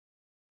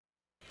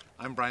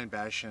I'm Brian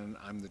Bashan.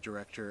 I'm the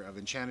director of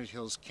Enchanted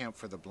Hills Camp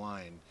for the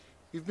Blind.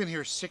 We've been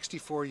here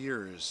 64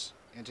 years,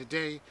 and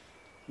today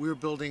we're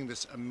building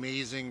this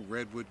amazing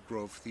Redwood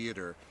Grove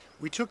Theater.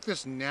 We took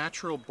this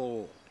natural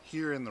bowl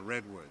here in the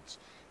Redwoods,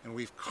 and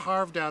we've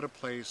carved out a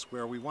place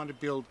where we want to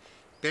build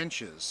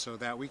benches so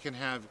that we can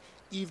have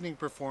evening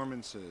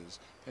performances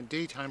and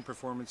daytime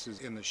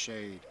performances in the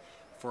shade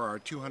for our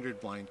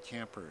 200 blind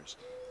campers.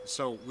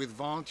 So with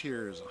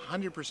volunteers,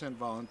 100%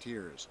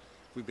 volunteers,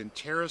 we've been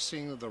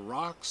terracing the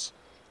rocks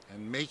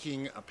and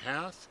making a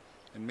path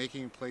and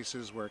making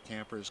places where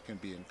campers can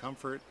be in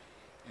comfort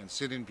and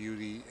sit in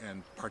beauty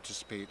and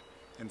participate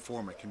and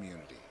form a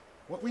community.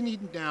 What we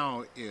need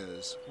now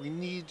is we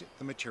need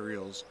the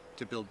materials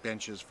to build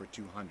benches for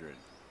 200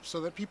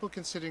 so that people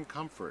can sit in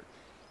comfort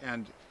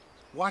and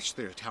watch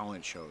their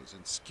talent shows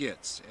and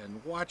skits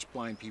and watch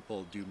blind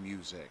people do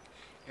music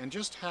and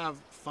just have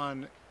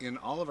fun in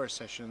all of our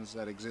sessions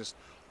that exist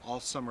all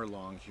summer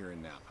long here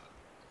in Napa.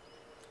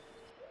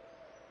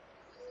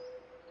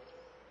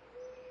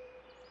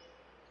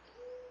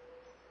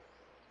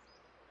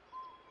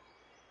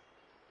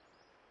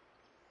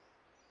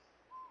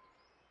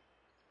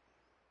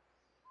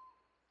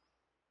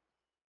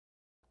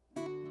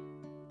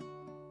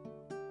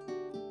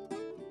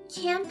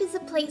 Camp is a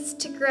place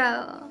to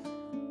grow,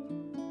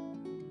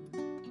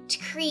 to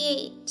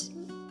create,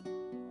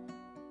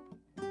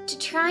 to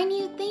try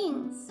new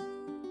things,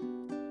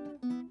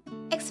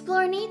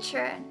 explore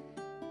nature,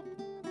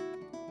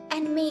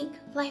 and make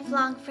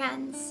lifelong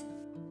friends.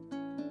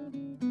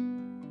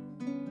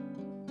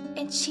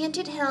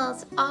 Enchanted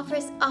Hills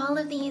offers all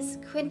of these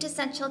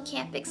quintessential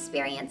camp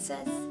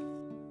experiences.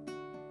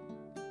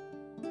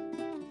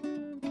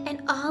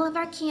 And all of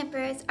our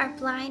campers are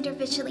blind or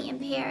visually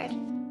impaired.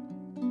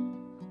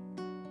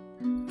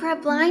 For a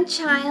blind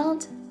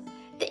child,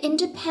 the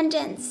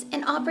independence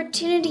and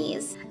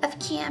opportunities of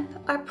camp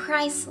are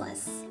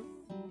priceless.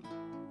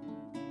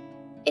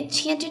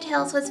 Enchanted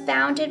Hills was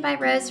founded by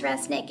Rose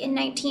Resnick in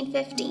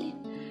 1950,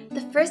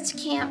 the first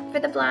camp for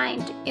the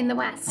blind in the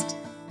West.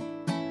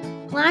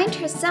 Blind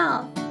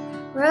herself,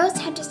 Rose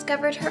had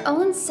discovered her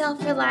own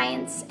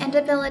self-reliance and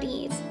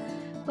abilities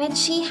when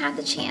she had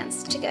the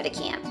chance to go to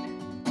camp.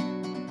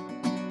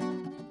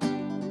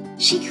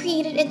 She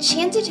created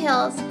Enchanted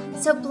Hills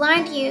so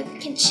blind youth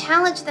can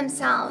challenge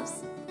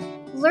themselves,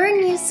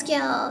 learn new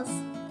skills,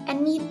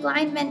 and meet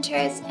blind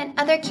mentors and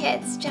other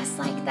kids just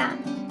like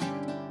them.